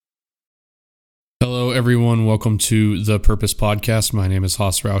Hello, everyone. Welcome to the Purpose Podcast. My name is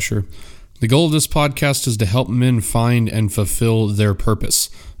Haas Rauscher. The goal of this podcast is to help men find and fulfill their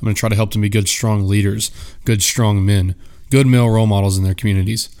purpose. I'm going to try to help them be good, strong leaders, good, strong men, good male role models in their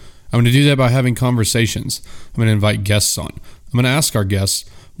communities. I'm going to do that by having conversations. I'm going to invite guests on. I'm going to ask our guests,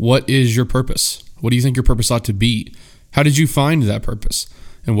 what is your purpose? What do you think your purpose ought to be? How did you find that purpose?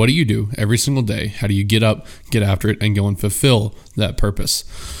 And what do you do every single day? How do you get up, get after it, and go and fulfill that purpose?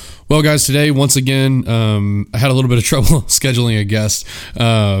 Well, guys, today, once again, I had a little bit of trouble scheduling a guest.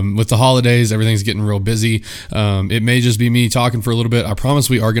 With the holidays, everything's getting real busy. It may just be me talking for a little bit. I promise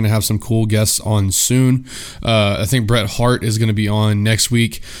we are going to have some cool guests on soon. I think Bret Hart is going to be on next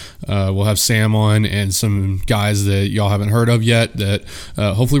week. We'll have Sam on and some guys that y'all haven't heard of yet that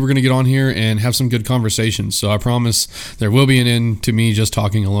hopefully we're going to get on here and have some good conversations. So I promise there will be an end to me just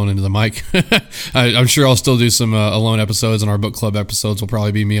talking alone into the mic. I'm sure I'll still do some alone episodes, and our book club episodes will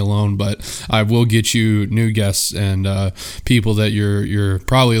probably be me alone. But I will get you new guests and people that you're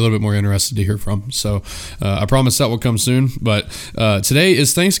probably a little bit more interested to hear from. So I promise that will come soon. But today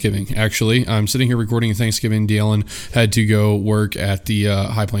is Thanksgiving, actually. I'm sitting here recording Thanksgiving. Dalen had to go work at the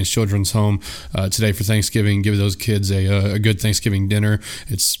High Plains Children's Home today for Thanksgiving, give those kids a good Thanksgiving dinner.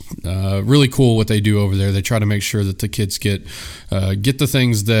 It's really cool what they do over there. They try to make sure that the kids get the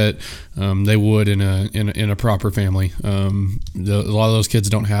things that they would in a proper family. A lot of those kids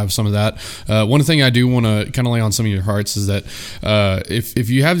don't have some of that. One thing I do want to kind of lay on some of your hearts is that if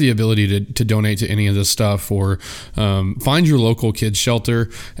you have the ability to donate to any of this stuff, or find your local kids shelter,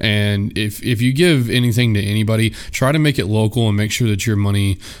 and if you give anything to anybody, try to make it local and make sure that your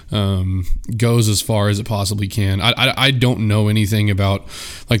money goes as far as it possibly can. I don't know anything about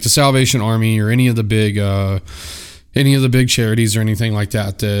like the Salvation Army or any of the big charities or anything like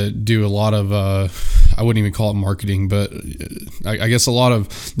that do a lot of, I wouldn't even call it marketing, but I guess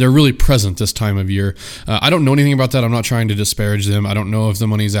they're really present this time of year. I don't know anything about that. I'm not trying to disparage them. I don't know if the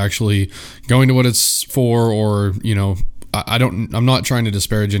money's actually going to what it's for, or, I'm not trying to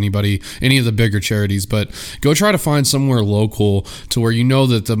disparage any of the bigger charities, but go try to find somewhere local to where you know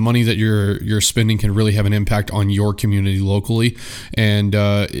that the money that you're spending can really have an impact on your community locally. And,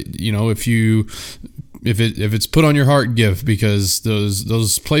 if it's put on your heart, give, because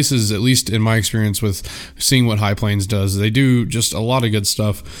those places, at least in my experience with seeing what High Plains does, they do just a lot of good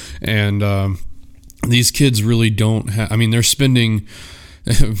stuff. And these kids really don't have, they're spending,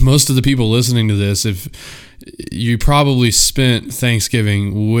 most of the people listening to this, if you probably spent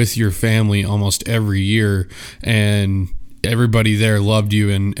Thanksgiving with your family almost every year, and everybody there loved you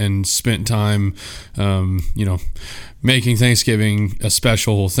and spent time, making Thanksgiving a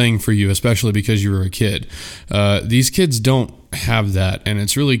special thing for you, especially because you were a kid. These kids don't have that, and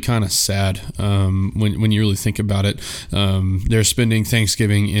it's really kind of sad when you really think about it. They're spending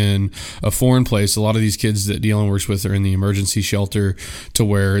Thanksgiving in a foreign place. A lot of these kids that Dalen works with are in the emergency shelter, to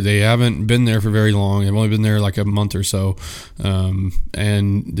where they haven't been there for very long. They've only been there like a month or so,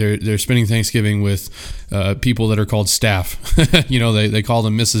 and they're spending Thanksgiving with people that are called staff. They call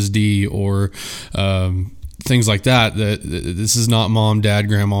them Mrs. D, or things like that this is not mom, dad,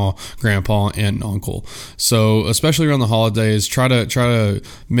 grandma, grandpa, aunt, and uncle. So especially around the holidays, try to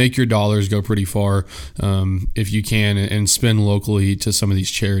make your dollars go pretty far, if you can, and spend locally to some of these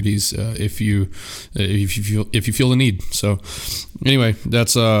charities, if you feel the need. So anyway,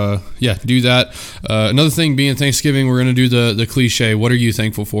 that's do that. Another thing being Thanksgiving, we're going to do the cliche, what are you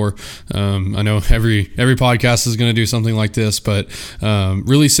thankful for? I know every podcast is going to do something like this, but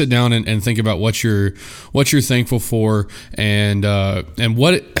really sit down and think about what you're thankful for, and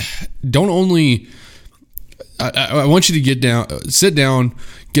what, don't only, I want you to sit down,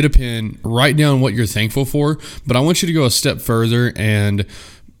 get a pen, write down what you're thankful for, but I want you to go a step further and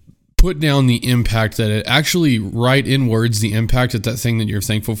put down the impact that it actually, write in words the impact that thing that you're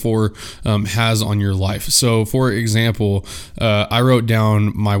thankful for has on your life. So for example, I wrote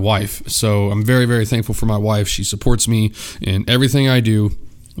down my wife. So I'm very, very thankful for my wife. She supports me in everything I do.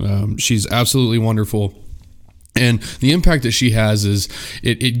 She's absolutely wonderful. And the impact that she has is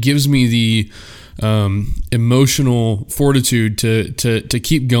it gives me the emotional fortitude to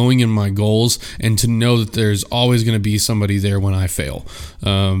keep going in my goals, and to know that there's always going to be somebody there when I fail.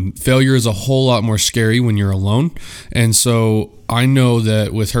 Failure is a whole lot more scary when you're alone. And so I know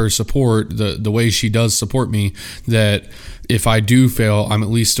that with her support, the way she does support me, that if I do fail, I'm at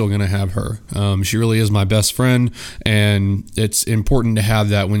least still going to have her. She really is my best friend, and it's important to have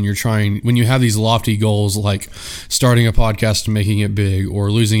that when you have these lofty goals like starting a podcast and making it big,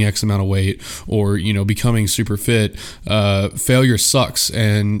 or losing X amount of weight, or, becoming super fit. Failure sucks,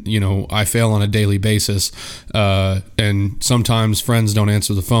 and, I fail on a daily basis, and sometimes friends don't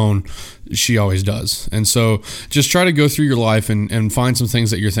answer the phone. She always does. And so just try to go through your life and find some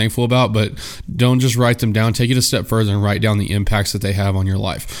things that you're thankful about, but don't just write them down. Take it a step further and write down the impacts that they have on your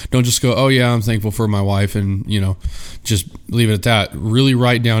life. Don't just go, oh yeah, I'm thankful for my wife, and, just leave it at that. Really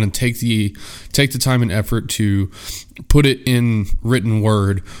write down and take the time and effort to put it in written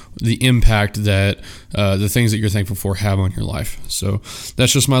word, the impact that the things that you're thankful for have on your life. So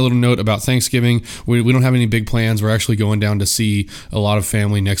that's just my little note about Thanksgiving. We don't have any big plans. We're actually going down to see a lot of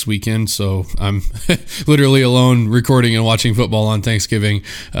family next weekend. So I'm literally alone recording and watching football on Thanksgiving,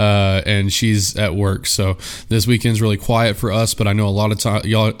 and she's at work. So this weekend's really quiet for us, but I know a lot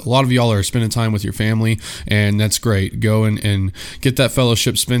of y'all are spending time with your family, and that's great. Go and get that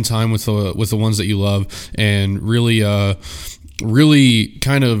fellowship, spend time with the ones that you love, and really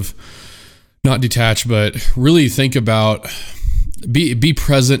kind of not detach, but really think about, be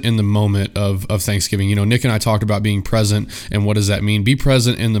present in the moment of Thanksgiving. Nick and I talked about being present, and what does that mean? Be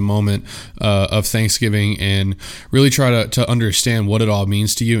present in the moment of Thanksgiving, and really try to understand what it all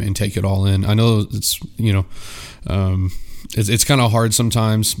means to you and take it all in. I know it's, it's kind of hard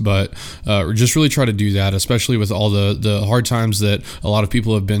sometimes, but just really try to do that, especially with all the hard times that a lot of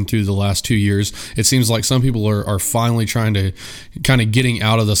people have been through the last 2 years. It seems like some people are finally trying to kind of getting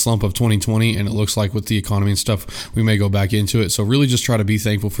out of the slump of 2020, and it looks like with the economy and stuff, we may go back into it. So really just try to be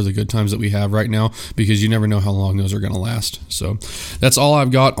thankful for the good times that we have right now, because you never know how long those are going to last. So that's all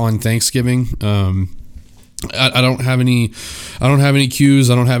I've got on Thanksgiving. I don't have any Q's.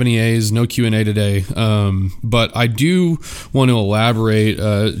 I don't have any A's. No Q&A today. But I do want to elaborate.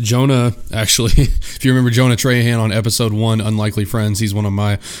 Jonah, actually, if you remember Jonah Trahan on episode 1, Unlikely Friends, he's one of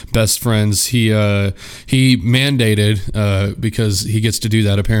my best friends. He mandated, because he gets to do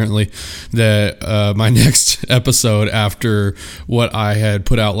that apparently, that my next episode after what I had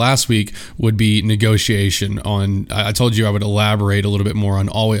put out last week would be negotiation on. I told you I would elaborate a little bit more on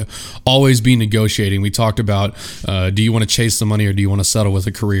always be negotiating. We talked about do you want to chase the money, or do you want to settle with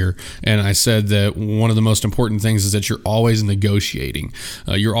a career? And I said that one of the most important things is that you're always negotiating.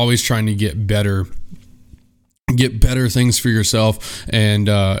 You're always trying to get better things for yourself, and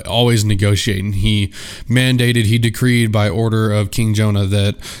always negotiating. He decreed by order of King Jonah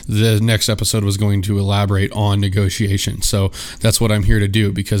that the next episode was going to elaborate on negotiation. So that's what I'm here to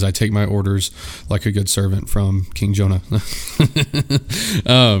do, because I take my orders like a good servant from King Jonah.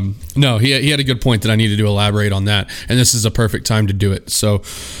 No, he had a good point that I needed to elaborate on that, and this is a perfect time to do it. So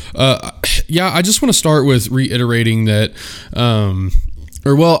I just want to start with reiterating that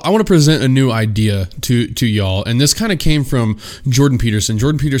I want to present a new idea to y'all, and this kind of came from Jordan Peterson.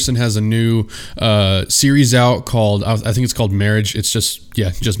 Jordan Peterson has a new series out called, I think it's called Marriage. It's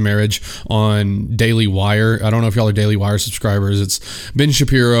just Marriage on Daily Wire. I don't know if y'all are Daily Wire subscribers. It's Ben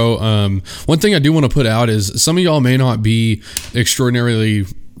Shapiro. One thing I do want to put out is some of y'all may not be extraordinarily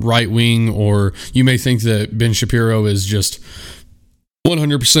right-wing, or you may think that Ben Shapiro is just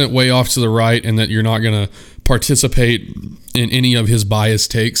 100% way off to the right, and that you're not going to participate in any of his biased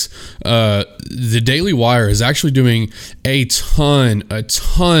takes. The Daily Wire is actually doing a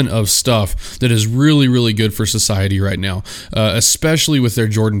ton of stuff that is really, really good for society right now, especially with their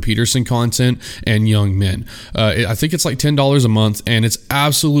Jordan Peterson content and young men. I think it's like $10 a month, and it's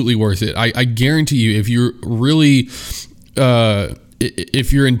absolutely worth it. I guarantee you, if you're really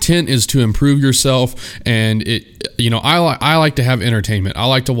if your intent is to improve yourself, and I like to have entertainment. I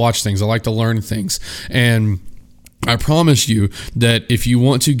like to watch things. I like to learn things. And I promise you that if you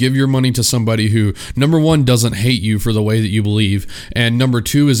want to give your money to somebody who, number one, doesn't hate you for the way that you believe, and number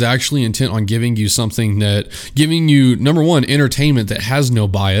two, is actually intent on giving you something giving you, number one, entertainment that has no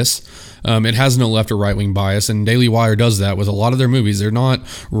bias. It has no left or right wing bias, and Daily Wire does that with a lot of their movies. They're not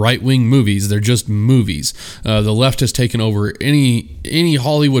right wing movies; they're just movies. The left has taken over any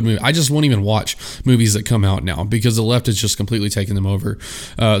Hollywood movie. I just won't even watch movies that come out now, because the left has just completely taken them over.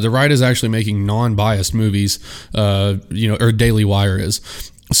 The right is actually making non-biased movies, or Daily Wire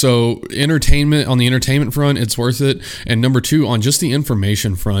is. So entertainment, on the entertainment front, it's worth it. And number two, on just the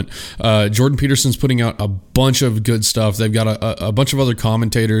information front, Jordan Peterson's putting out a bunch of good stuff. They've got a bunch of other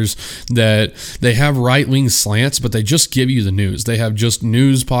commentators that they have right-wing slants, but they just give you the news. They have just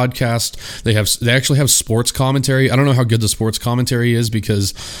news podcasts. They actually have sports commentary. I don't know how good the sports commentary is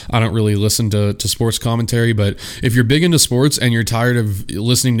because I don't really listen to sports commentary, but if you're big into sports and you're tired of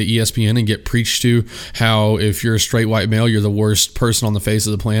listening to ESPN and get preached to how if you're a straight white male, you're the worst person on the face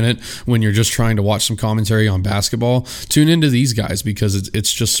of the planet when you're just trying to watch some commentary on basketball, tune into these guys because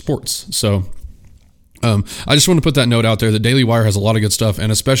it's just sports. So I just want to put that note out there. The Daily Wire has a lot of good stuff,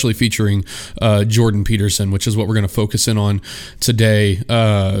 and especially featuring Jordan Peterson, which is what we're going to focus in on today.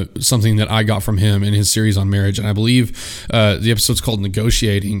 Something that I got from him in his series on marriage, and I believe the episode's called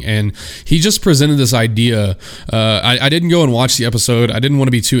Negotiating, and he just presented this idea. I didn't go and watch the episode. I didn't want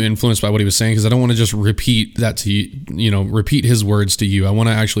to be too influenced by what he was saying because I don't want to just repeat that to you, repeat his words to you. I want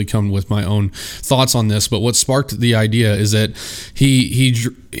to actually come with my own thoughts on this. But what sparked the idea is that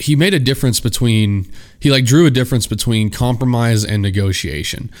he made a difference between. He drew a difference between compromise and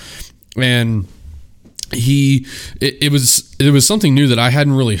negotiation. And it was something new that I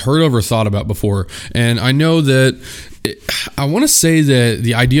hadn't really heard of or thought about before. And I know that I want to say that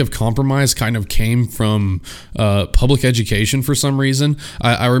the idea of compromise kind of came from public education for some reason.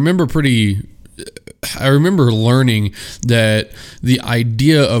 I remember learning that the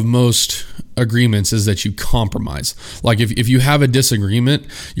idea of most agreements is that you compromise. Like if you have a disagreement,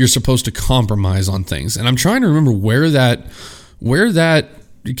 you're supposed to compromise on things. And I'm trying to remember where that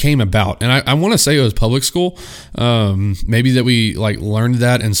came about. And I want to say it was public school. Maybe that we learned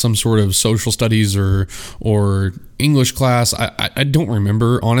that in some sort of social studies or English class. I don't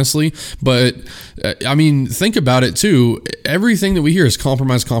remember, honestly. But I mean, think about it too. Everything that we hear is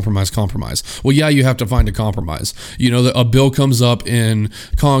compromise, compromise, compromise. Well, yeah, you have to find a compromise. A bill comes up in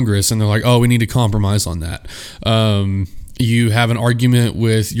Congress and they're like, oh, we need to compromise on that. You have an argument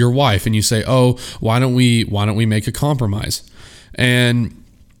with your wife and you say, oh, why don't we make a compromise? And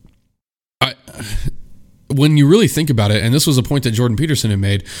when you really think about it, and this was a point that Jordan Peterson had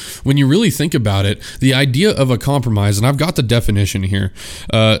made, when you really think about it, the idea of a compromise, and I've got the definition here.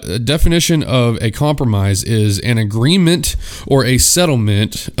 A definition of a compromise is an agreement or a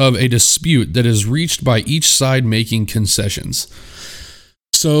settlement of a dispute that is reached by each side making concessions.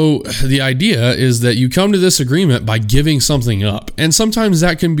 So the idea is that you come to this agreement by giving something up. And sometimes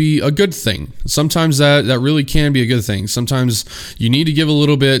that can be a good thing. Sometimes that really can be a good thing. Sometimes you need to give a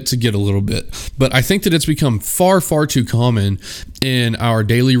little bit to get a little bit. But I think that it's become far, far too common in our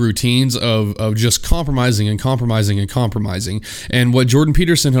daily routines of just compromising and compromising and compromising. And what Jordan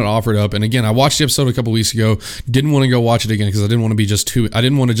Peterson had offered up, and again, I watched the episode a couple weeks ago, didn't want to go watch it again because I didn't want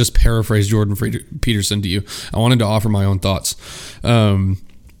to just paraphrase Jordan Peterson to you. I wanted to offer my own thoughts.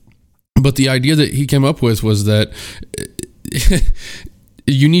 But the idea that he came up with was that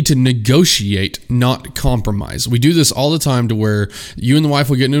you need to negotiate, not compromise. We do this all the time to where you and the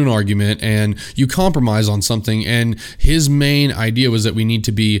wife will get into an argument and you compromise on something. And his main idea was that we need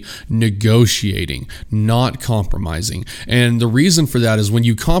to be negotiating, not compromising. And the reason for that is when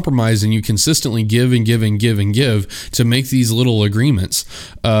you compromise and you consistently give and give and give and give to make these little agreements,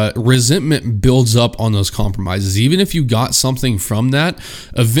 resentment builds up on those compromises. Even if you got something from that,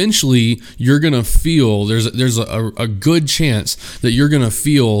 eventually you're going to feel there's a good chance that you're going to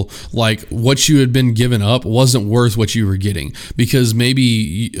feel like what you had been given up wasn't worth what you were getting, because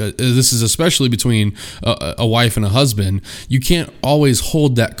maybe this is especially between a wife and a husband. You can't always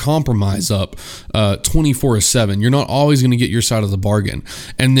hold that compromise up 24/7. You're not always going to get your side of the bargain,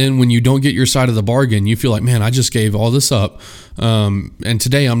 and then when you don't get your side of the bargain, you feel like, man, I just gave all this up, and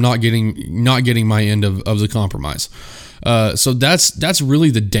today I'm not getting my end of the compromise. So that's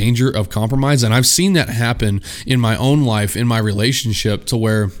really the danger of compromise. And I've seen that happen in my own life, in my relationship, to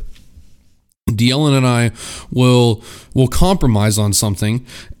where Deanna and I will compromise on something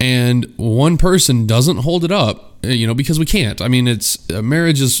and one person doesn't hold it up, because we can't. I mean,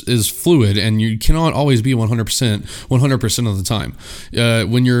 marriage is fluid and you cannot always be 100% of the time.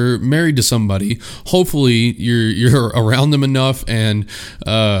 When you're married to somebody, hopefully you're around them enough and,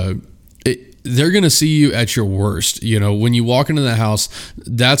 they're going to see you at your worst. When you walk into the house,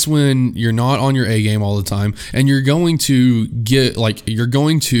 that's when you're not on your A game all the time, and you're going to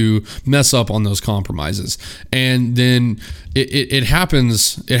mess up on those compromises. And then it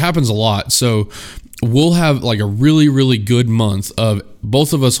happens a lot. So we'll have like a really, really good month of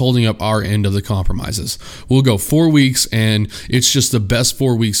both of us holding up our end of the compromises. We'll go 4 weeks and it's just the best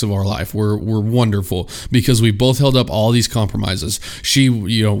 4 weeks of our life. We're wonderful because we both held up all these compromises. She,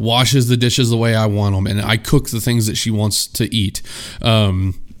 washes the dishes the way I want them, and I cook the things that she wants to eat.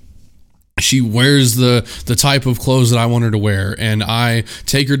 She wears the type of clothes that I want her to wear, and I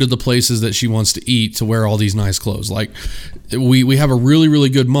take her to the places that she wants to eat to wear all these nice clothes. Like we have a really, really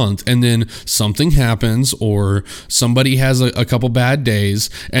good month, and then something happens or somebody has a couple bad days,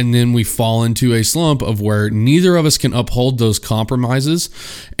 and then we fall into a slump of where neither of us can uphold those compromises,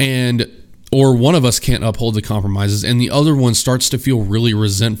 or one of us can't uphold the compromises, and the other one starts to feel really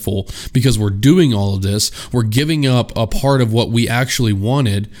resentful because we're doing all of this. We're giving up a part of what we actually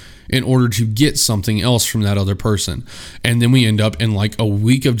wanted in order to get something else from that other person. And then we end up in like a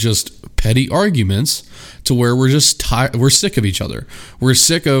week of just petty arguments to where we're just we're sick of each other. We're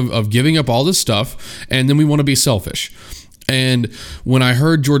sick of giving up all this stuff, and then we want to be selfish. And when I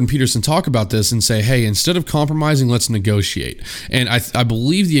heard Jordan Peterson talk about this and say, hey, instead of compromising, let's negotiate. And I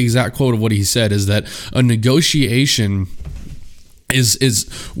believe the exact quote of what he said is that a negotiation is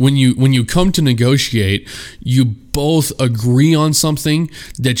when you come to negotiate, you both agree on something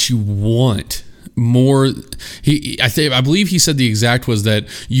that you want more. I believe he said the exact was that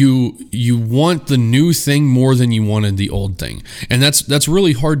you want the new thing more than you wanted the old thing, and that's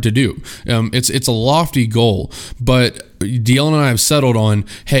really hard to do. It's a lofty goal, but Dylan and I have settled on,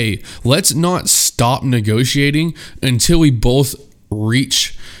 hey, let's not stop negotiating until we both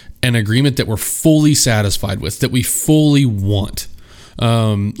reach an agreement that we're fully satisfied with, that we fully want.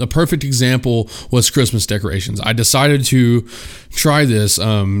 A perfect example was Christmas decorations. I decided to try this.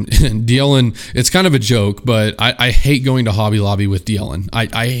 Dylan, it's kind of a joke, but I hate going to Hobby Lobby with Dylan.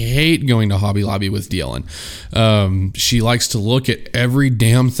 I hate going to Hobby Lobby with Dylan. She likes to look at every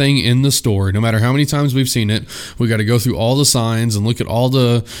damn thing in the store, no matter how many times we've seen it. We got to go through all the signs and look at all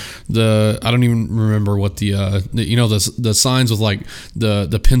the I don't even remember what the signs with like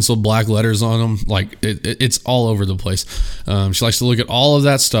the penciled black letters on them. Like it's all over the place. She likes to look at all of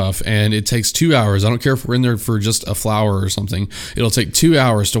that stuff, and it takes 2 hours. I don't care if we're in there for just a flower or something. It'll take 2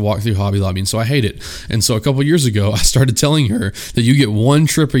 hours to walk through Hobby Lobby, and so I hate it. And so a couple years ago, I started telling her that you get one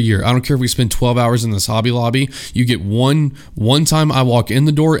trip a year. I don't care if we spend 12 hours in this Hobby Lobby. You get one time I walk in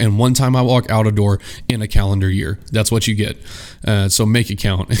the door and one time I walk out a door in a calendar year. That's what you get. So make it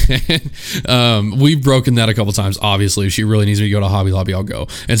count. We've broken that a couple times. Obviously, if she really needs me to go to Hobby Lobby, I'll go.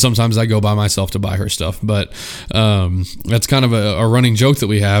 And sometimes I go by myself to buy her stuff. But that's kind of a running joke that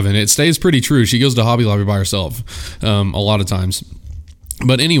we have, and it stays pretty true. She goes to Hobby Lobby by herself a lot of times.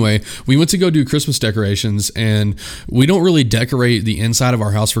 But anyway, we went to go do Christmas decorations, and we don't really decorate the inside of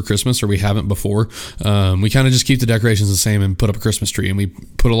our house for Christmas, or we haven't before. We kind of just keep the decorations the same and put up a Christmas tree, and we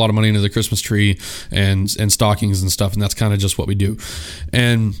put a lot of money into the Christmas tree and stockings and stuff, and that's kind of just what we do.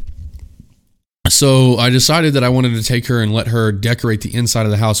 And so I decided that I wanted to take her and let her decorate the inside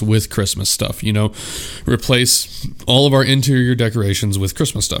of the house with Christmas stuff, replace all of our interior decorations with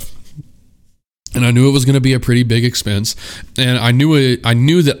Christmas stuff. And I knew it was going to be a pretty big expense, and I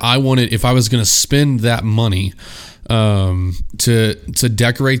knew that I wanted, if I was going to spend that money to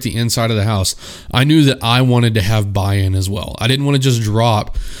decorate the inside of the house, I knew that I wanted to have buy-in as well. I didn't want to just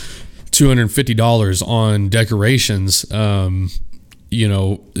drop $250 on decorations.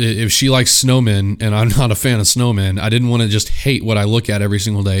 If she likes snowmen and I'm not a fan of snowmen, I didn't want to just hate what I look at every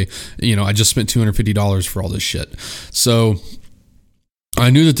single day. I just spent $250 for all this shit. So I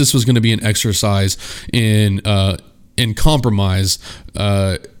knew that this was going to be an exercise in compromise,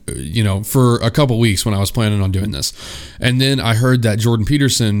 for a couple weeks when I was planning on doing this. And then I heard that Jordan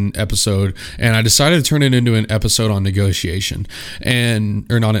Peterson episode, and I decided to turn it into an episode on negotiation,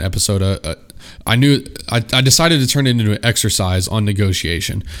 or not an episode. I decided to turn it into an exercise on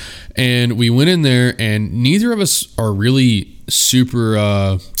negotiation. And we went in there, and neither of us are really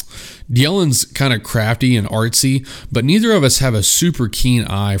super, Dylan's kind of crafty and artsy, but neither of us have a super keen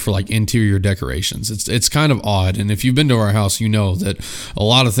eye for like interior decorations. It's kind of odd. And if you've been to our house, you know that a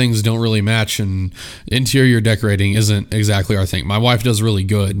lot of things don't really match, and interior decorating isn't exactly our thing. My wife does really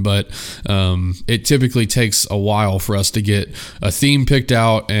good, but it typically takes a while for us to get a theme picked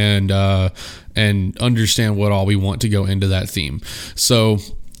out and understand what all we want to go into that theme. So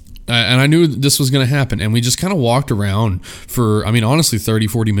and I knew this was going to happen, and we just kind of walked around for, honestly, 30,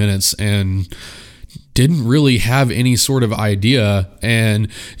 40 minutes and didn't really have any sort of idea. And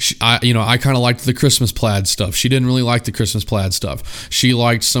I kind of liked the Christmas plaid stuff. She didn't really like the Christmas plaid stuff. She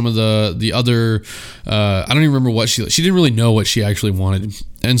liked some of the other, I don't even remember what she didn't really know what she actually wanted.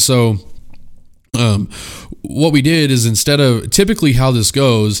 And so what we did is, instead of, typically how this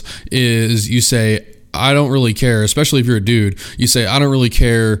goes is you say, I don't really care, especially if you're a dude. You say, I don't really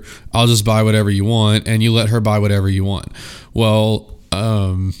care, I'll just buy whatever you want, and you let her buy whatever you want. Well,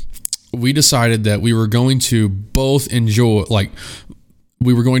 we decided that we were going to both enjoy,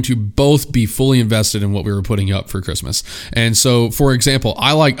 we were going to both be fully invested in what we were putting up for Christmas. And so, for example,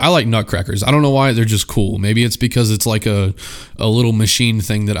 I like nutcrackers. I don't know why, they're just cool. Maybe it's because it's like a little machine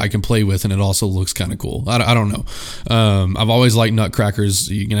thing that I can play with, and it also looks kind of cool. I don't know. I've always liked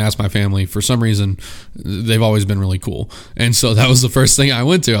nutcrackers. You can ask my family. For some reason, they've always been really cool. And so that was the first thing I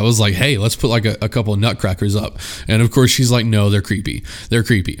went to. I was like, hey, let's put like a couple of nutcrackers up. And of course, she's like, no, they're creepy. They're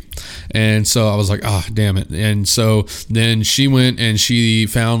creepy. And so I was like, damn it. And so then she went and she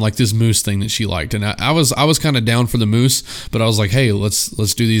found like this moose thing that she liked, and I was kind of down for the moose, but I was like, hey, let's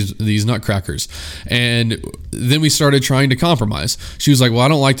do these nutcrackers. And then we started trying to compromise. She was like, well, I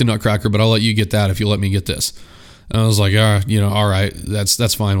don't like the nutcracker, but I'll let you get that if you let me get this. And I was like, all right,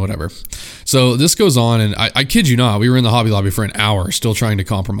 that's fine, whatever. So this goes on, and I kid you not, we were in the Hobby Lobby for an hour still trying to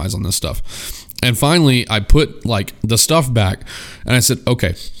compromise on this stuff. And finally I put like the stuff back, and I said,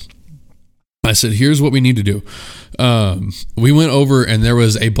 okay. I said, here's what we need to do. We went over, and there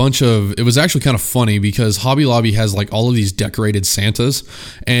was a bunch of, it was actually kind of funny because Hobby Lobby has like all of these decorated Santas,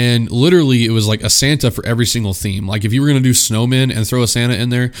 and literally it was like a Santa for every single theme. Like if you were going to do snowmen and throw a Santa in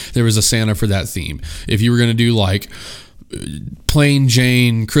there, there was a Santa for that theme. If you were going to do like plain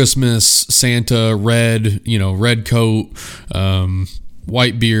Jane Christmas Santa, red coat,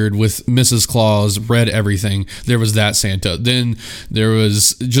 white beard with Mrs. Claus, red everything, there was that Santa. Then there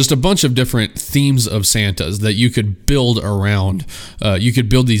was just a bunch of different themes of Santas that you could build around. You could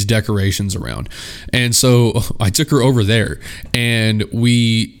build these decorations around. And so I took her over there, and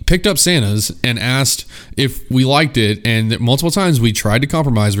we picked up Santas and asked if we liked it. And multiple times we tried to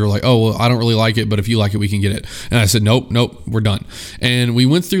compromise. We were like, oh, well, I don't really like it, but if you like it, we can get it. And I said, nope, we're done. And we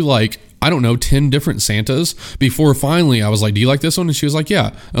went through 10 different Santas before finally I was like, do you like this one? And she was like, yeah.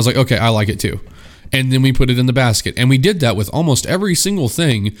 I was like, okay, I like it too. And then we put it in the basket. And we did that with almost every single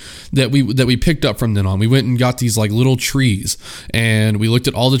thing that we picked up from then on. We went and got these like little trees, and we looked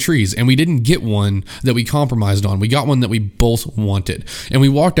at all the trees, and we didn't get one that we compromised on. We got one that we both wanted. And we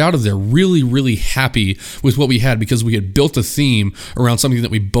walked out of there really, really happy with what we had because we had built a theme around something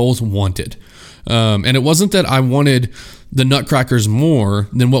that we both wanted. And it wasn't that I wanted the nutcrackers more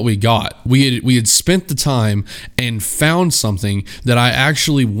than what we got. We had spent the time and found something that I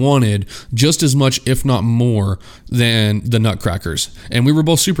actually wanted just as much, if not more, than the nutcrackers. And we were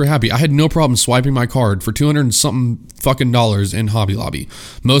both super happy. I had no problem swiping my card for $200 and something fucking in Hobby Lobby.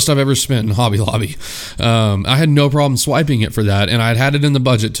 Most I've ever spent in Hobby Lobby. I had no problem swiping it for that, and I'd had it in the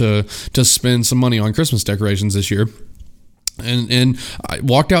budget to spend some money on Christmas decorations this year. And I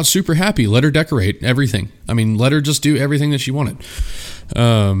walked out super happy. Let her decorate everything. I mean, let her just do everything that she wanted.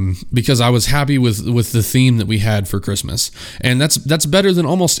 Because I was happy with the theme that we had for Christmas. And that's better than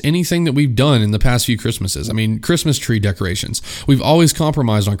almost anything that we've done in the past few Christmases. I mean, Christmas tree decorations. We've always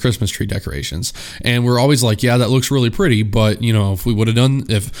compromised on Christmas tree decorations. And we're always like, yeah, that looks really pretty, but if we would have done,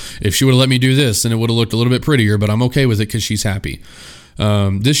 if she would have let me do this, then it would have looked a little bit prettier, but I'm okay with it because she's happy.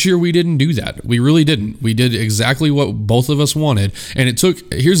 This year we didn't do that. We really didn't. We did exactly what both of us wanted, and it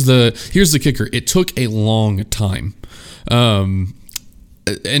took. Here's the kicker. It took a long time. And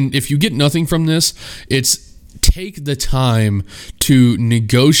if you get nothing from this, it's take the time to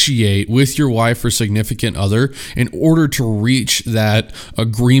negotiate with your wife or significant other in order to reach that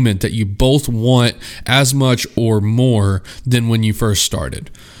agreement that you both want as much or more than when you first started.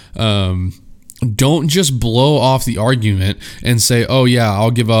 Don't just blow off the argument and say, oh yeah,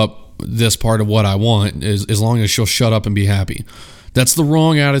 I'll give up this part of what I want as long as she'll shut up and be happy. That's the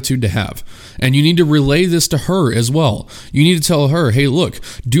wrong attitude to have. And you need to relay this to her as well. You need to tell her, hey, look,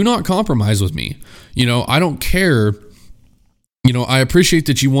 do not compromise with me. I don't care. I appreciate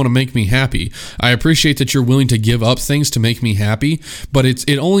that you want to make me happy. I appreciate that you're willing to give up things to make me happy, but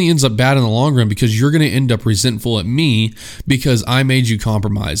it only ends up bad in the long run because you're going to end up resentful at me because I made you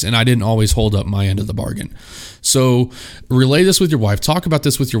compromise and I didn't always hold up my end of the bargain. So relay this with your wife, talk about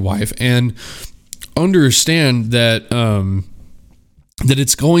this with your wife, and understand that that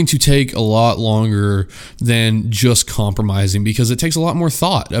it's going to take a lot longer than just compromising because it takes a lot more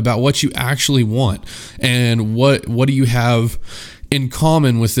thought about what you actually want and what do you have in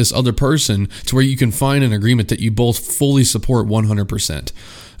common with this other person to where you can find an agreement that you both fully support 100%.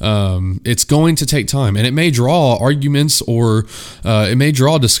 It's going to take time, and it may draw arguments or it may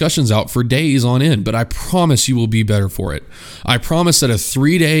draw discussions out for days on end, but I promise you will be better for it. I promise that a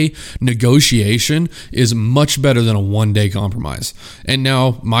 3-day negotiation is much better than a 1-day compromise. And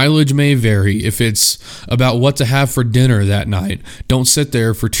now mileage may vary. If it's about what to have for dinner that night, don't sit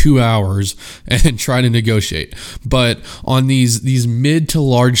there for 2 hours and try to negotiate. But on these mid to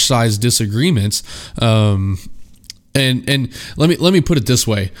large size disagreements, and let me put it this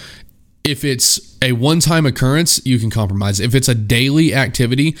way. If it's a one-time occurrence, you can compromise. If it's a daily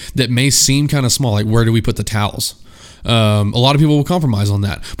activity that may seem kind of small, like where do we put the towels? A lot of people will compromise on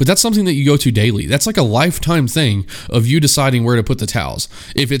that, but that's something that you go to daily. That's like a lifetime thing of you deciding where to put the towels.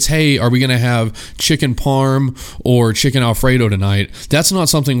 If it's, hey, are we going to have chicken parm or chicken Alfredo tonight? That's not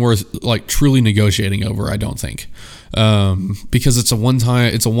something worth like truly negotiating over, I don't think. Because it's a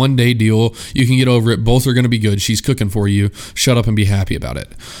 1-day deal. You can get over it. Both are going to be good. She's cooking for you. Shut up and be happy about it.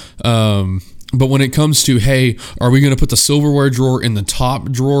 But when it comes to, hey, are we going to put the silverware drawer in the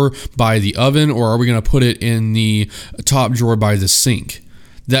top drawer by the oven, or are we going to put it in the top drawer by the sink?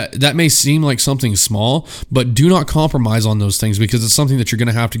 That may seem like something small, but do not compromise on those things, because it's something that you're going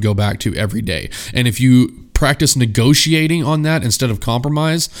to have to go back to every day. And if you practice negotiating on that instead of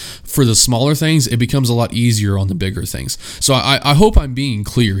compromise for the smaller things, it becomes a lot easier on the bigger things. So I hope I'm being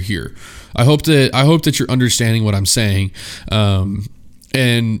clear here. I hope that you're understanding what I'm saying,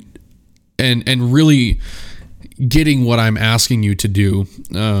 and really getting what I'm asking you to do.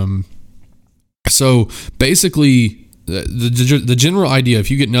 So basically, the general idea, if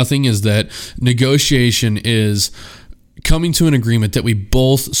you get nothing, is that negotiation is coming to an agreement that we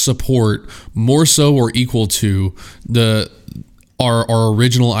both support more so or equal to our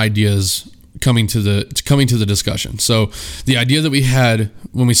original ideas coming to the discussion. So the idea that we had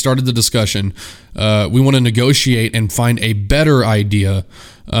when we started the discussion, we want to negotiate and find a better idea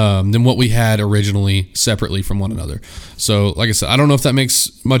than what we had originally separately from one another. So like I said, I don't know if that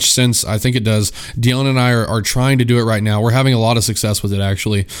makes much sense. I think it does. Dylan and I are trying to do it right now. We're having a lot of success with it,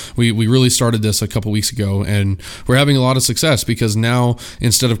 actually. We really started this a couple weeks ago, and we're having a lot of success because now,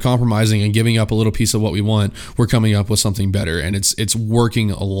 instead of compromising and giving up a little piece of what we want, we're coming up with something better, and it's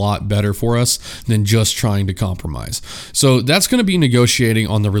working a lot better for us than just trying to compromise. So that's going to be negotiating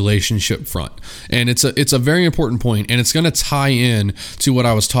on the relationship front, and it's a very important point, and it's going to tie in to what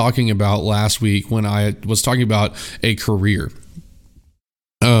I was talking about last week when I was talking about a career.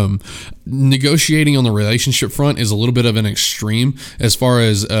 Negotiating on the relationship front is a little bit of an extreme as far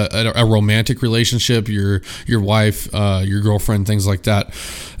as a romantic relationship, your wife, your girlfriend, things like that.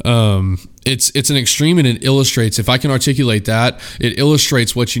 It's an extreme, and it illustrates, if I can articulate that, it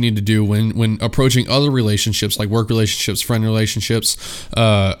illustrates what you need to do when approaching other relationships, like work relationships, friend relationships.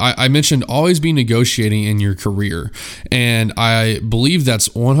 I mentioned always be negotiating in your career, and I believe that's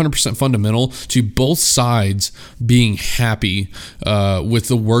 100% fundamental to both sides being happy with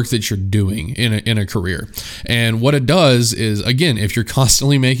the work that you're doing in a career. And what it does is, again, if you're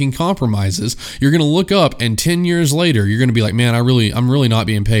constantly making compromises, you're going to look up, and 10 years later, you're going to be like, man, I'm really not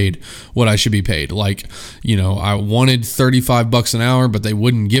being paid what I should be paid. Like, I wanted $35 an hour, but they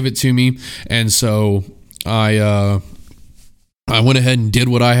wouldn't give it to me. And so I went ahead and did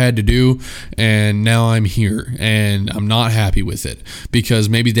what I had to do, and now I'm here, and I'm not happy with it because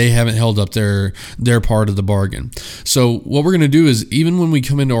maybe they haven't held up their part of the bargain. So what we're going to do is, even when we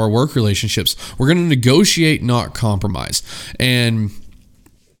come into our work relationships, we're going to negotiate, not compromise. And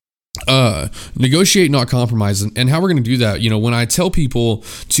negotiate, not compromise. And how we're going to do that, when I tell people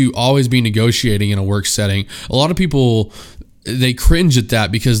to always be negotiating in a work setting, a lot of people, they cringe at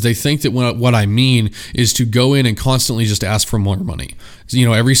that because they think that what I mean is to go in and constantly just ask for more money.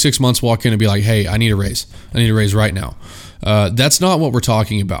 So, every 6 months walk in and be like, hey, I need a raise. I need a raise right now. That's not what we're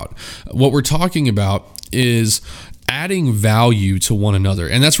talking about. What we're talking about is adding value to one another.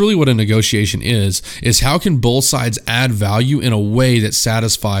 And that's really what a negotiation is how can both sides add value in a way that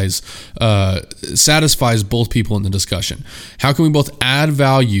satisfies both people in the discussion? How can we both add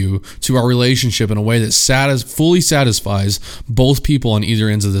value to our relationship in a way that fully satisfies both people on either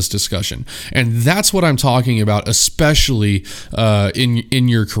ends of this discussion? And that's what I'm talking about, especially in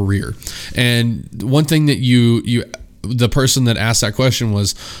your career. And one thing that the person that asked that question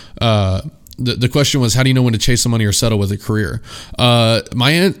was, the question was, how do you know when to chase the money or settle with a career?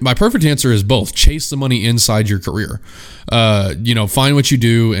 My perfect answer is both. Chase the money inside your career. Find what you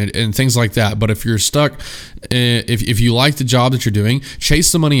do and things like that. But if you're stuck, if you like the job that you're doing,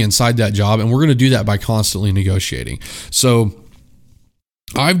 chase the money inside that job. And we're going to do that by constantly negotiating. So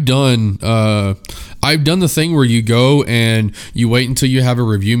I've done I've done the thing where you go and you wait until you have a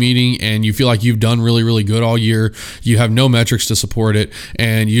review meeting and you feel like you've done really, really good all year. You have no metrics to support it,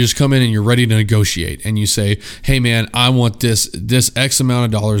 and you just come in and you're ready to negotiate. And you say, hey man, I want this X amount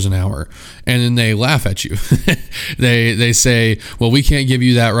of dollars an hour. And then they laugh at you. They say, well, we can't give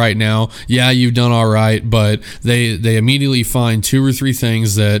you that right now. Yeah, you've done all right, but they immediately find 2 or 3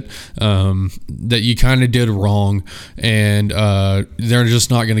 things that you kind of did wrong, and they're just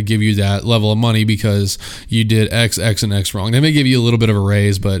not going to give you that level of money because you did X, and X wrong. They may give you a little bit of a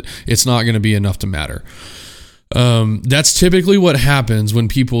raise, but it's not going to be enough to matter. That's typically what happens when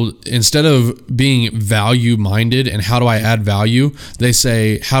people, instead of being value minded and how do I add value, they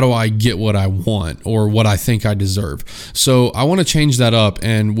say, how do I get what I want or what I think I deserve? So I want to change that up.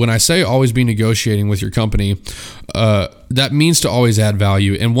 And when I say always be negotiating with your company, that means to always add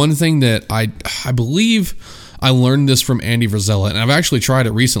value. And one thing that I believe I learned this from Andy Frisella, and I've actually tried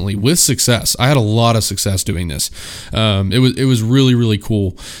it recently with success. I had a lot of success doing this. It was really, really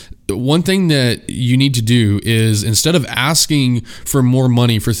cool. One thing that you need to do is, instead of asking for more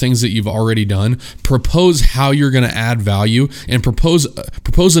money for things that you've already done, propose how you're going to add value, and propose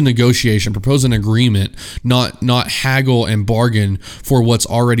a negotiation, propose an agreement, not haggle and bargain for what's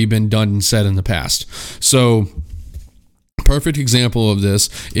already been done and said in the past. So, perfect example of this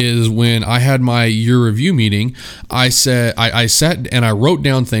is when I had my year review meeting. I sat and I wrote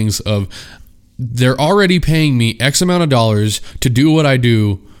down things of, they're already paying me X amount of dollars to do what I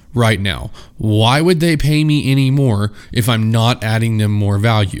do right now. Why would they pay me any more if I'm not adding them more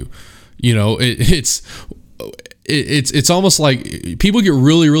value? You know, it's almost like people get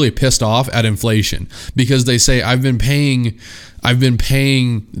really, really pissed off at inflation because they say, I've been paying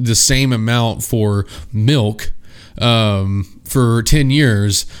the same amount for milk for 10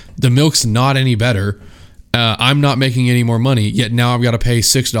 years. The milk's not any better. I'm not making any more money, yet now I've got to pay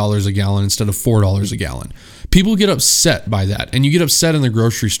 $6 a gallon instead of $4 a gallon. People get upset by that, and you get upset in the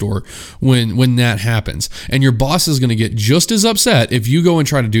grocery store when that happens. And your boss is going to get just as upset if you go and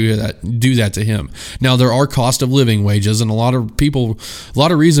try to do that to him. Now, there are cost of living wages, and a lot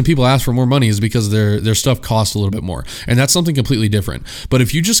of reason people ask for more money is because their stuff costs a little bit more, and that's something completely different. But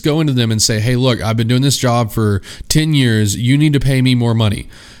if you just go into them and say, hey, look, I've been doing this job for 10 years, you need to pay me more money,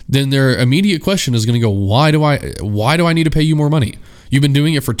 then their immediate question is going to go, why do I need to pay you more money? You've been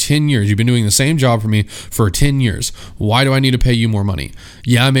doing it for 10 years. You've been doing the same job for me for 10 years. Why do I need to pay you more money?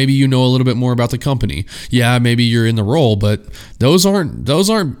 Yeah, maybe you know a little bit more about the company. Yeah, maybe you're in the role, but those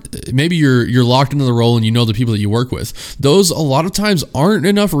aren't, maybe you're locked into the role and you know the people that you work with. Those a lot of times aren't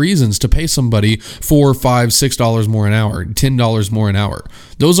enough reasons to pay somebody $4, $5, $6 more an hour, $10 more an hour.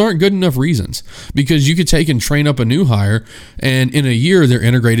 Those aren't good enough reasons, because you could take and train up a new hire, and in a year they're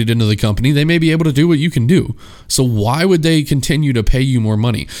integrated into the company. They may be able to do what you can do. So why would they continue to pay you more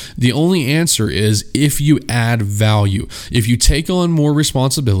money? The only answer is if you add value, if you take on more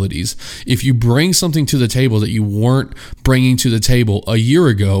responsibilities, if you bring something to the table that you weren't bringing to the table a year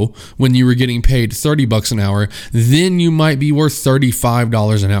ago when you were getting paid $30 an hour, then you might be worth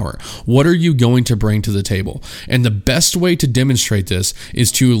 $35 an hour. What are you going to bring to the table? And the best way to demonstrate this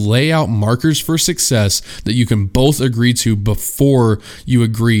is to lay out markers for success that you can both agree to before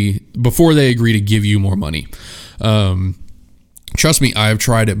they agree to give you more money. Trust me, I have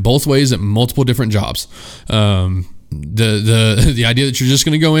tried it both ways at multiple different jobs. The idea that you're just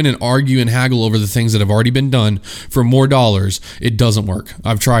going to go in and argue and haggle over the things that have already been done for more dollars, it doesn't work.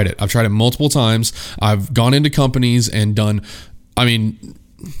 I've tried it multiple times. I've gone into companies and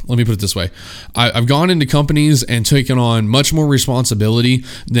let me put it this way. I've gone into companies and taken on much more responsibility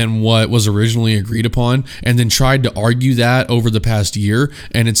than what was originally agreed upon, and then tried to argue that over the past year,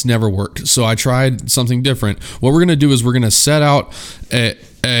 and it's never worked. So I tried something different. What we're going to do is we're going to set out a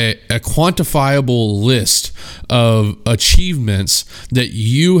quantifiable list of achievements that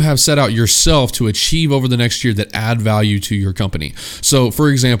you have set out yourself to achieve over the next year that add value to your company. So, for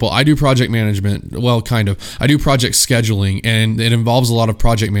example, I do project management. Well, kind of. I do project scheduling, and it involves a lot of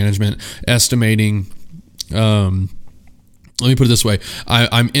project management, estimating. Let me put it this way.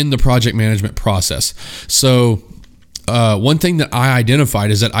 I'm in the project management process. So, one thing that I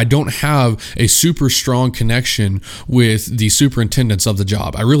identified is that I don't have a super strong connection with the superintendents of the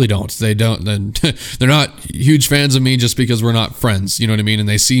job. I really don't. They're not huge fans of me just because we're not friends, you know what I mean? And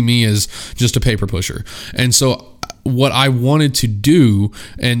they see me as just a paper pusher. And so what I wanted to do,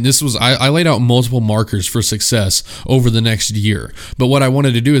 and this was, I laid out multiple markers for success over the next year. But what I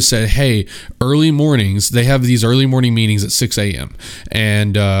wanted to do is say, hey, early mornings, they have these early morning meetings at 6 a.m.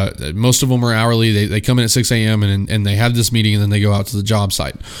 And most of them are hourly. They come in at 6 a.m. and they have this meeting and then they go out to the job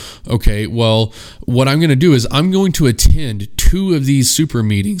site. Okay, well, what I'm going to do is I'm going to attend 2 of these super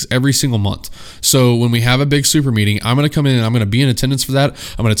meetings every single month. So when we have a big super meeting, I'm going to come in and I'm going to be in attendance for that.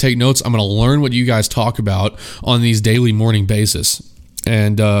 I'm going to take notes. I'm going to learn what you guys talk about on these daily morning basis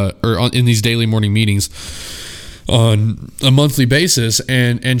and in these daily morning meetings on a monthly basis,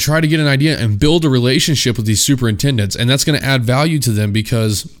 and try to get an idea and build a relationship with these superintendents. And that's going to add value to them,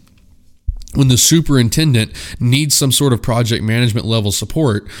 because when the superintendent needs some sort of project management level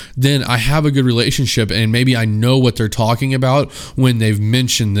support, then I have a good relationship and maybe I know what they're talking about when they've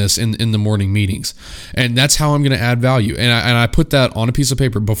mentioned this in the morning meetings. And that's how I'm going to add value. And I put that on a piece of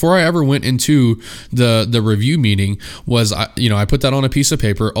paper before I ever went into the review meeting. I put that on a piece of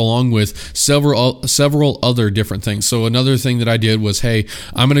paper along with several other different things. So another thing that I did was, hey,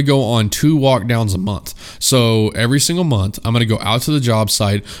 I'm going to go on 2 walk downs a month. So every single month, I'm going to go out to the job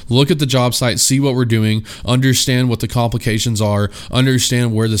site, look at the job site, see what we're doing, understand what the complications are,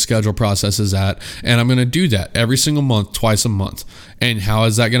 understand where the schedule process is at, and I'm going to do that every single month, twice a month. And how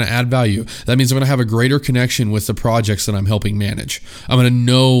is that going to add value? That means I'm going to have a greater connection with the projects that I'm helping manage. I'm going to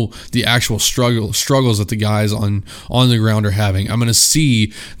know the actual struggles that the guys on the ground are having. I'm going to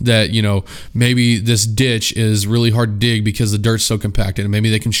see that, maybe this ditch is really hard to dig because the dirt's so compacted, and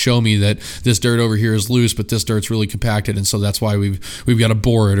maybe they can show me that this dirt over here is loose, but this dirt's really compacted, and so that's why we've got to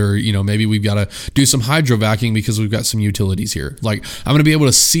bore it, or maybe we've got to do some hydro vacuuming because we've got some utilities here. Like, I'm going to be able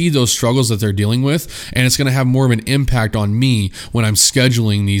to see those struggles that they're dealing with, and it's going to have more of an impact on me when I'm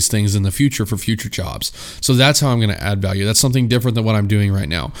scheduling these things in the future for future jobs. So that's how I'm going to add value. That's something different than what I'm doing right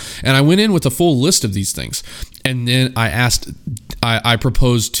now. And I went in with a full list of these things. And then I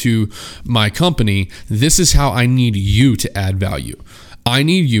proposed to my company, this is how I need you to add value. I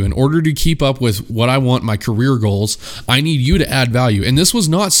need you, in order to keep up with what I want, my career goals, I need you to add value. And this was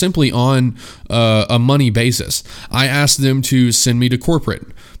not simply on a money basis. I asked them to send me to corporate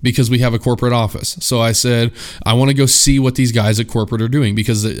because we have a corporate office. So I said, I want to go see what these guys at corporate are doing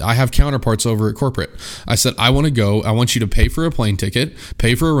because I have counterparts over at corporate. I said, I want to go. I want you to pay for a plane ticket,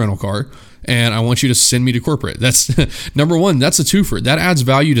 pay for a rental car, and I want you to send me to corporate. That's number one. That's a twofer. That adds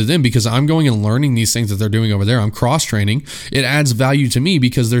value to them because I'm going and learning these things that they're doing over there. I'm cross-training. It adds value to me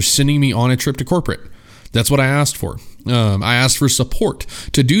because they're sending me on a trip to corporate. That's what I asked for. I asked for support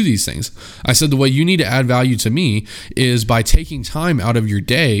to do these things. I said the way you need to add value to me is by taking time out of your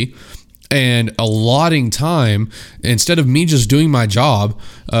day and allotting time, instead of me just doing my job,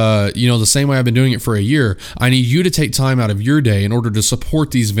 the same way I've been doing it for a year. I need you to take time out of your day in order to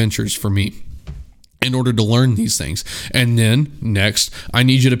support these ventures for me, in order to learn these things. And then next, I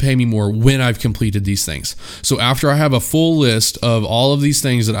need you to pay me more when I've completed these things. So after I have a full list of all of these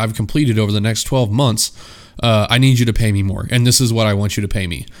things that I've completed over the next 12 months, I need you to pay me more. And this is what I want you to pay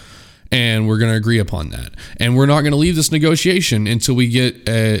me. And we're going to agree upon that. And we're not going to leave this negotiation until we get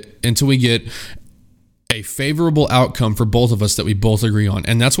a favorable outcome for both of us that we both agree on.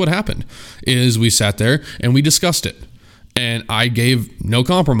 And that's what happened, is we sat there and we discussed it. And I gave no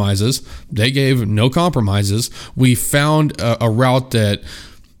compromises. They gave no compromises. We found a route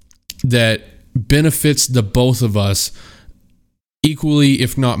that benefits the both of us equally,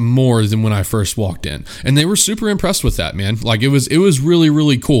 if not more, than when I first walked in. And they were super impressed with that, man. Like, it was really,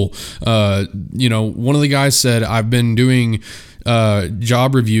 really cool. One of the guys said, I've been doing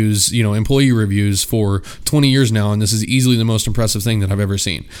job reviews, employee reviews for 20 years now, and this is easily the most impressive thing that I've ever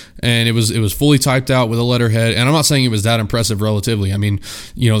seen. And it was fully typed out with a letterhead, and I'm not saying it was that impressive relatively. I mean,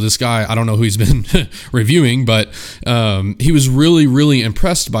 this guy, I don't know who he's been reviewing, but he was really, really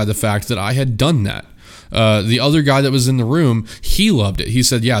impressed by the fact that I had done that. The other guy that was in the room, he loved it. He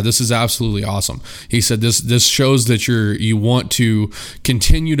said, yeah, this is absolutely awesome. He said, this shows that you want to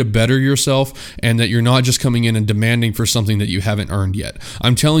continue to better yourself and that you're not just coming in and demanding for something that you haven't earned yet.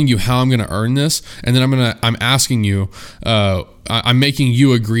 I'm telling you how I'm going to earn this. And then I'm asking you, I'm making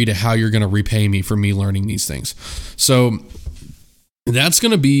you agree to how you're going to repay me for me learning these things. So that's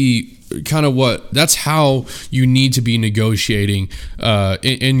going to be kind of that's how you need to be negotiating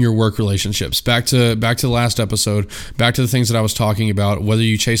in your work relationships. Back to the last episode, back to the things that I was talking about, whether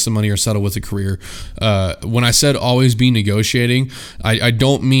you chase the money or settle with a career. When I said always be negotiating, I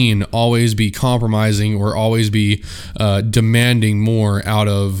don't mean always be compromising or always be demanding more out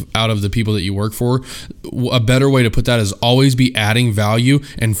of the people that you work for. A better way to put that is always be adding value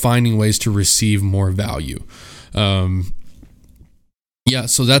and finding ways to receive more value. Yeah,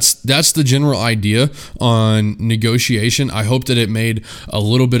 so that's the general idea on negotiation. I hope that it made a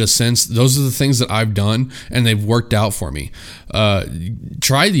little bit of sense. Those are the things that I've done, and they've worked out for me.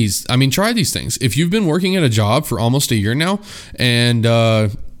 Try these. I mean, try these things. If you've been working at a job for almost a year now, and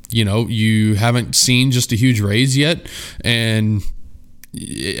you haven't seen just a huge raise yet, and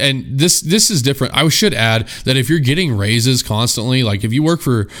this is different. I should add that if you're getting raises constantly, like if you work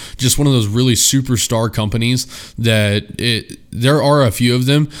for just one of those really superstar companies, there are a few of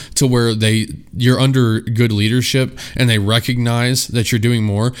them to where you're under good leadership and they recognize that you're doing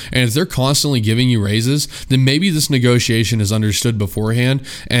more. And if they're constantly giving you raises, then maybe this negotiation is understood beforehand,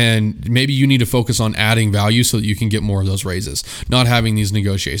 and maybe you need to focus on adding value so that you can get more of those raises, not having these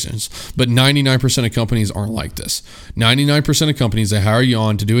negotiations. But 99% of companies aren't like this. 99% of companies, they hire you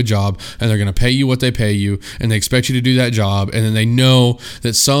on to do a job, and they're going to pay you what they pay you, and they expect you to do that job, and then they know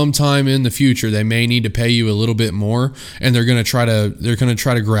that sometime in the future they may need to pay you a little bit more, and they're going to try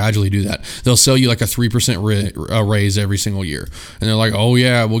to gradually do that. They'll sell you like a 3% raise every single year, and they're like, oh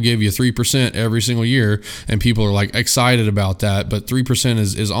yeah, we'll give you 3% every single year, and people are like excited about that, but 3%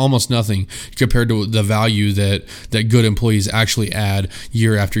 is almost nothing compared to the value that good employees actually add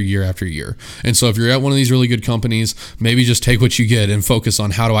year after year after year. And so if you're at one of these really good companies, maybe just take what you get and focus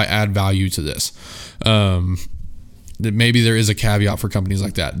on how do I add value to this. That maybe there is a caveat for companies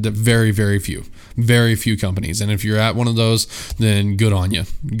like that. Very few companies. And if you're at one of those, then good on you,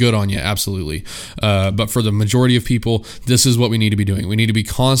 absolutely. But for the majority of people, this is what we need to be doing. We need to be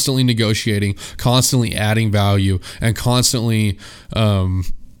constantly negotiating, constantly adding value, and constantly adding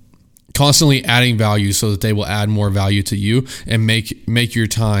value so that they will add more value to you and make your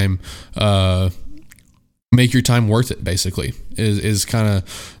time worth it, basically, is kind of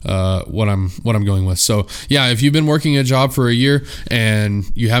what I'm going with. So yeah, if you've been working a job for a year and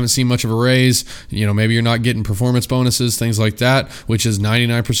you haven't seen much of a raise, maybe you're not getting performance bonuses, things like that, which is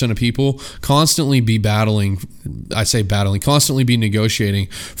 99% of people, constantly be constantly be negotiating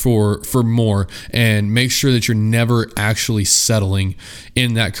for more, and make sure that you're never actually settling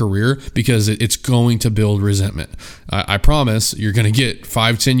in that career, because it's going to build resentment. I promise you're going to get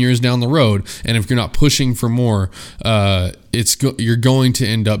 5-10 years down the road, and if you're not pushing for more, you're going to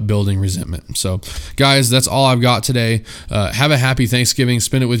end up building resentment. So guys, that's all I've got today. Have a happy Thanksgiving.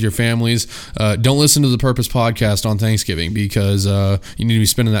 Spend it with your families. Don't listen to the Purpose Podcast on Thanksgiving, because you need to be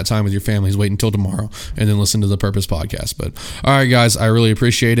spending that time with your families. Wait until tomorrow and then listen to the Purpose Podcast. But all right, guys, I really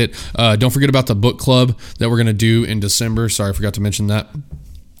appreciate it. Don't forget about the book club that we're going to do in December. Sorry, I forgot to mention that.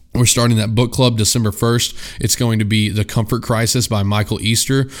 We're starting that book club December 1st. It's going to be The Comfort Crisis by Michael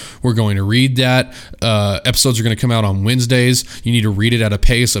Easter. We're going to read that. Episodes are going to come out on Wednesdays. You need to read it at a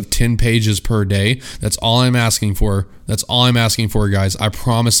pace of 10 pages per day. That's all I'm asking for. Guys. I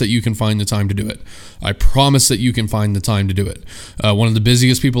promise that you can find the time to do it. One of the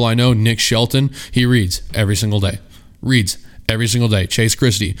busiest people I know, Nick Shelton, he reads every single day. Chase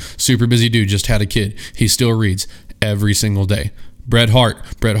Christie, super busy dude, just had a kid. He still reads every single day. Bret Hart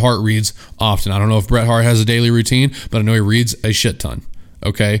reads often. I don't know if Bret Hart has a daily routine, but I know he reads a shit ton.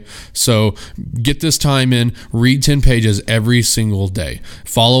 Okay, so get this time in, read 10 pages every single day.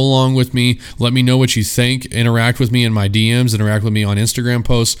 Follow along with me. Let me know what you think. Interact with me in my DMs, interact with me on Instagram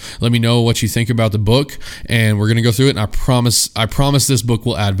posts. Let me know what you think about the book, and we're going to go through it, and I promise this book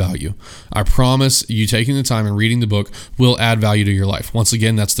will add value. I promise you taking the time and reading the book will add value to your life. Once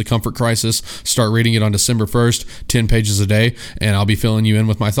again, that's The Comfort Crisis. Start reading it on December 1st, 10 pages a day, and I'll be filling you in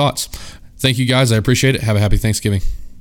with my thoughts. Thank you guys. I appreciate it. Have a happy Thanksgiving.